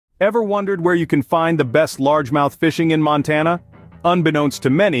Ever wondered where you can find the best largemouth fishing in Montana? Unbeknownst to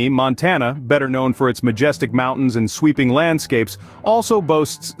many, Montana, better known for its majestic mountains and sweeping landscapes, also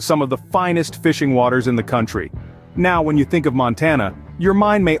boasts some of the finest fishing waters in the country. Now, when you think of Montana, your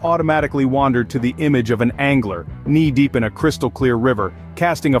mind may automatically wander to the image of an angler, knee-deep in a crystal-clear river,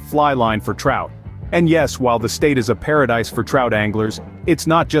 casting a fly line for trout. And yes, while the state is a paradise for trout anglers, it's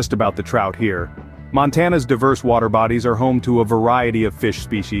not just about the trout here. Montana's diverse water bodies are home to a variety of fish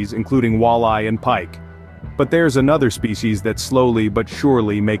species, including walleye and pike. But there's another species that's slowly but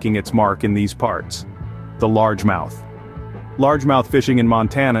surely making its mark in these parts: the largemouth. Largemouth fishing in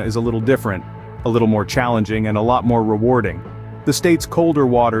Montana is a little different, a little more challenging, and a lot more rewarding. The state's colder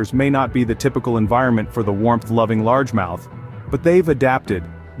waters may not be the typical environment for the warmth-loving largemouth, but they've adapted,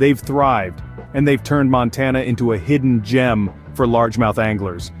 they've thrived, and they've turned Montana into a hidden gem for largemouth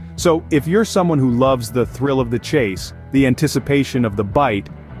anglers. So, if you're someone who loves the thrill of the chase, the anticipation of the bite,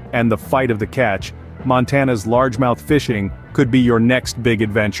 and the fight of the catch, Montana's largemouth fishing could be your next big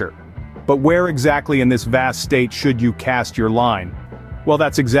adventure. But where exactly in this vast state should you cast your line? Well,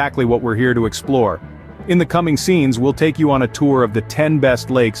 that's exactly what we're here to explore. In the coming scenes, we'll take you on a tour of the 10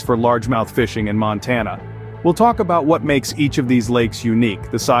 best lakes for largemouth fishing in Montana. We'll talk about what makes each of these lakes unique,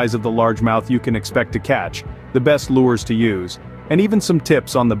 the size of the largemouth you can expect to catch, the best lures to use, and even some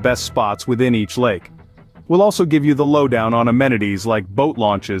tips on the best spots within each lake. We'll also give you the lowdown on amenities like boat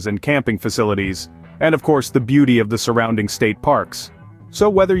launches and camping facilities, and of course the beauty of the surrounding state parks. So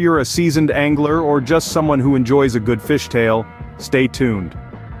whether you're a seasoned angler or just someone who enjoys a good fishtail, stay tuned.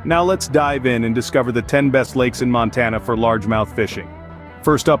 Now let's dive in and discover the 10 best lakes in Montana for largemouth fishing.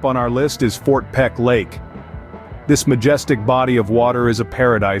 First up on our list is Fort Peck Lake. This majestic body of water is a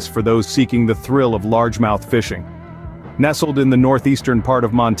paradise for those seeking the thrill of largemouth fishing. Nestled in the northeastern part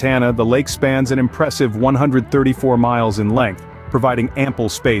of Montana, the lake spans an impressive 134 miles in length, providing ample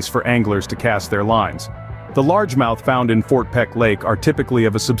space for anglers to cast their lines. The largemouth found in Fort Peck Lake are typically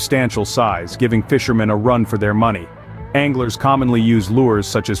of a substantial size, giving fishermen a run for their money. Anglers commonly use lures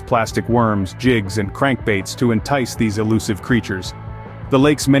such as plastic worms, jigs, and crankbaits to entice these elusive creatures. The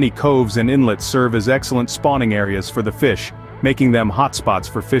lake's many coves and inlets serve as excellent spawning areas for the fish, making them hotspots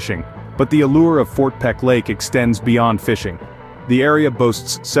for fishing. But the allure of Fort Peck Lake extends beyond fishing. The area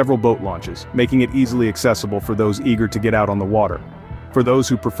boasts several boat launches, making it easily accessible for those eager to get out on the water. For those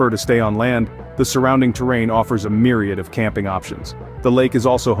who prefer to stay on land, the surrounding terrain offers a myriad of camping options. The lake is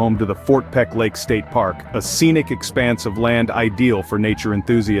also home to the Fort Peck Lake State Park, a scenic expanse of land ideal for nature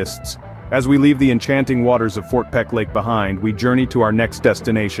enthusiasts. As we leave the enchanting waters of Fort Peck Lake behind, we journey to our next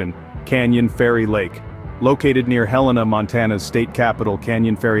destination, Canyon Ferry Lake. Located near Helena, Montana's state capital,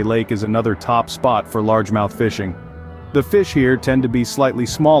 Canyon Ferry Lake is another top spot for largemouth fishing. The fish here tend to be slightly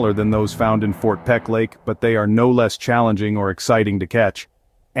smaller than those found in Fort Peck Lake, but they are no less challenging or exciting to catch.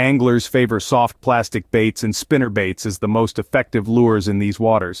 Anglers favor soft plastic baits and spinnerbaits as the most effective lures in these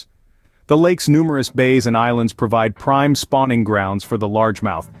waters. The lake's numerous bays and islands provide prime spawning grounds for the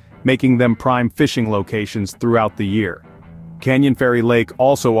largemouth, making them prime fishing locations throughout the year. Canyon Ferry Lake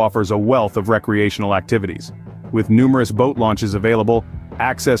also offers a wealth of recreational activities. With numerous boat launches available,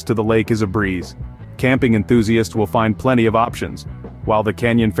 access to the lake is a breeze. Camping enthusiasts will find plenty of options, while the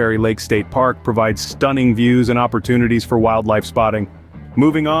Canyon Ferry Lake State Park provides stunning views and opportunities for wildlife spotting.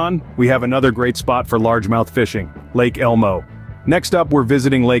 Moving on, we have another great spot for largemouth fishing, Lake Elmo. Next up, we're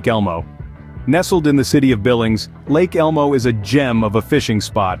visiting Lake Elmo. Nestled in the city of Billings, Lake Elmo is a gem of a fishing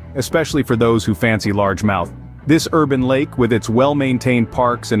spot, especially for those who fancy largemouth. This urban lake, with its well-maintained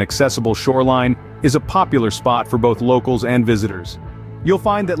parks and accessible shoreline, is a popular spot for both locals and visitors. You'll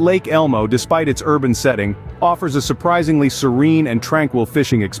find that Lake Elmo, despite its urban setting, offers a surprisingly serene and tranquil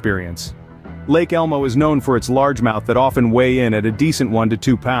fishing experience. Lake Elmo is known for its largemouth that often weigh in at a decent 1 to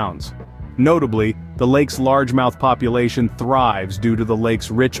 2 pounds. Notably, the lake's largemouth population thrives due to the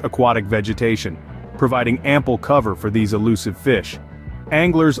lake's rich aquatic vegetation, providing ample cover for these elusive fish.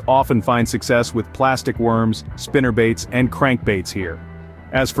 Anglers often find success with plastic worms, spinnerbaits, and crankbaits here.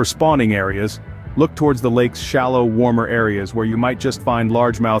 As for spawning areas, look towards the lake's shallow, warmer areas where you might just find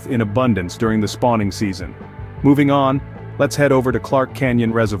largemouth in abundance during the spawning season. Moving on, let's head over to Clark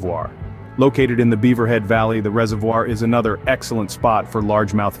Canyon Reservoir. Located in the Beaverhead Valley, the reservoir is another excellent spot for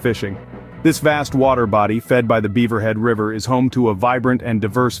largemouth fishing. This vast water body, fed by the Beaverhead River, is home to a vibrant and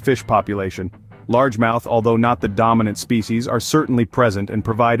diverse fish population. Largemouth, although not the dominant species, are certainly present and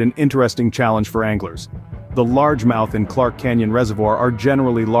provide an interesting challenge for anglers. The largemouth in Clark Canyon Reservoir are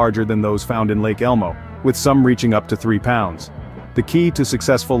generally larger than those found in Lake Elmo, with some reaching up to 3 pounds. The key to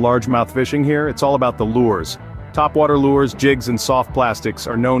successful largemouth fishing here, it's all about the lures. Topwater lures, jigs, and soft plastics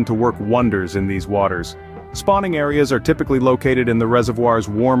are known to work wonders in these waters. Spawning areas are typically located in the reservoir's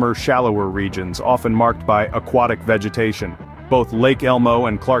warmer, shallower regions, often marked by aquatic vegetation. Both Lake Elmo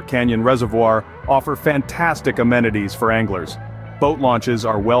and Clark Canyon Reservoir offer fantastic amenities for anglers. Boat launches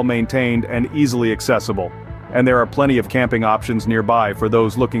are well-maintained and easily accessible, and there are plenty of camping options nearby for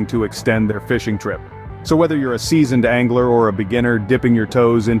those looking to extend their fishing trip. So whether you're a seasoned angler or a beginner dipping your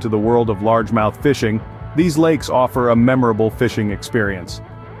toes into the world of largemouth fishing, these lakes offer a memorable fishing experience.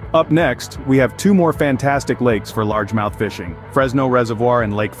 Up next, we have two more fantastic lakes for largemouth fishing, Fresno Reservoir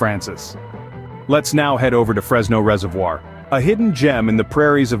and Lake Francis. Let's now head over to Fresno Reservoir. A hidden gem in the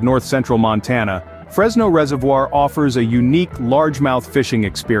prairies of north-central Montana, Fresno Reservoir offers a unique largemouth fishing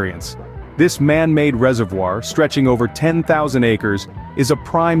experience. This man-made reservoir, stretching over 10,000 acres, is a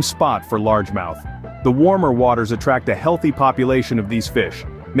prime spot for largemouth. The warmer waters attract a healthy population of these fish,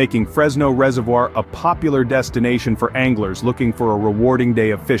 making Fresno Reservoir a popular destination for anglers looking for a rewarding day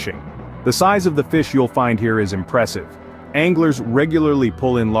of fishing. The size of the fish you'll find here is impressive. Anglers regularly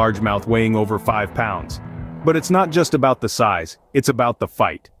pull in largemouth weighing over 5 pounds. But it's not just about the size, it's about the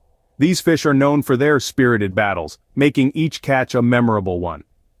fight. These fish are known for their spirited battles, making each catch a memorable one.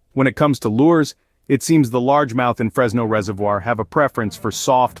 When it comes to lures, it seems the largemouth in Fresno Reservoir have a preference for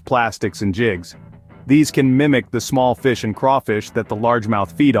soft plastics and jigs. These can mimic the small fish and crawfish that the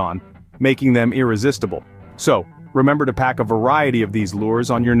largemouth feed on, making them irresistible. So, remember to pack a variety of these lures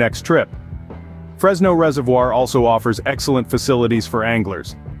on your next trip. Fresno Reservoir also offers excellent facilities for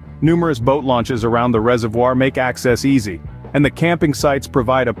anglers. Numerous boat launches around the reservoir make access easy, and the camping sites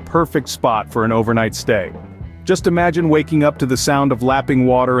provide a perfect spot for an overnight stay. Just imagine waking up to the sound of lapping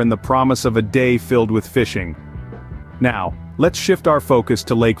water and the promise of a day filled with fishing. Now, let's shift our focus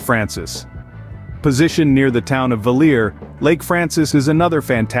to Lake Francis. Positioned near the town of Valier, Lake Francis is another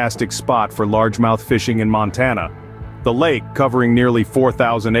fantastic spot for largemouth fishing in Montana. The lake, covering nearly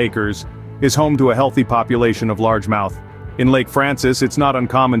 4,000 acres, is home to a healthy population of largemouth. In Lake Francis, it's not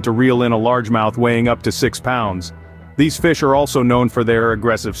uncommon to reel in a largemouth weighing up to 6 pounds. These fish are also known for their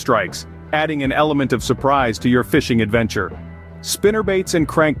aggressive strikes, adding an element of surprise to your fishing adventure. Spinnerbaits and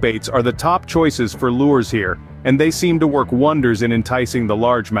crankbaits are the top choices for lures here, and they seem to work wonders in enticing the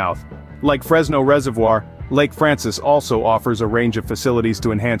largemouth. Like Fresno Reservoir, Lake Francis also offers a range of facilities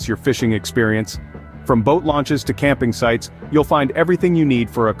to enhance your fishing experience. From boat launches to camping sites, you'll find everything you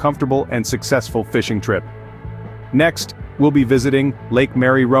need for a comfortable and successful fishing trip. Next, we'll be visiting Lake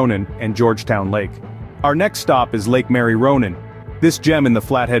Mary Ronan and Georgetown Lake. Our next stop is Lake Mary Ronan. This gem in the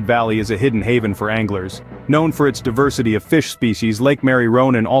Flathead Valley is a hidden haven for anglers. Known for its diversity of fish species, Lake Mary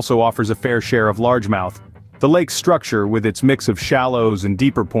Ronan also offers a fair share of largemouth. The lake's structure, with its mix of shallows and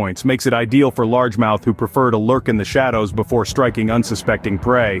deeper points, makes it ideal for largemouth who prefer to lurk in the shadows before striking unsuspecting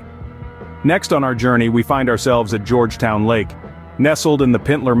prey. Next on our journey, we find ourselves at Georgetown Lake. Nestled in the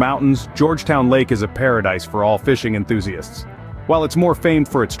Pintler Mountains, Georgetown Lake is a paradise for all fishing enthusiasts. While it's more famed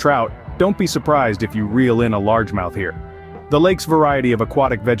for its trout, don't be surprised if you reel in a largemouth here. The lake's variety of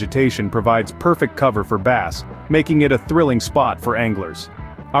aquatic vegetation provides perfect cover for bass, making it a thrilling spot for anglers.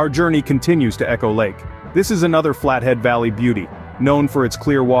 Our journey continues to Echo Lake. This is another Flathead Valley beauty, known for its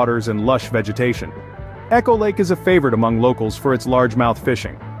clear waters and lush vegetation. Echo Lake is a favorite among locals for its largemouth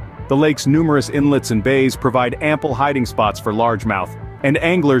fishing. The lake's numerous inlets and bays provide ample hiding spots for largemouth, and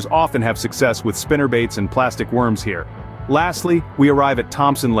anglers often have success with spinnerbaits and plastic worms here. Lastly, we arrive at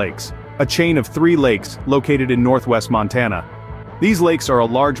Thompson Lakes, a chain of 3 lakes located in northwest Montana. These lakes are a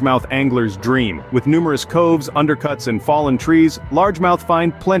largemouth angler's dream. With numerous coves, undercuts, and fallen trees, largemouth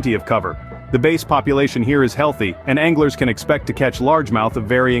find plenty of cover. The base population here is healthy, and anglers can expect to catch largemouth of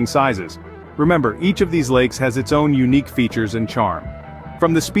varying sizes. Remember, each of these lakes has its own unique features and charm.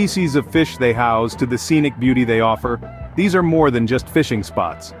 From the species of fish they house to the scenic beauty they offer, these are more than just fishing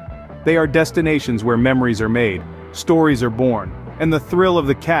spots. They are destinations where memories are made, stories are born, and the thrill of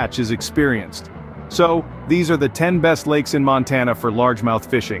the catch is experienced. So, these are the 10 best lakes in Montana for largemouth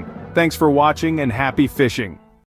fishing. Thanks for watching and happy fishing!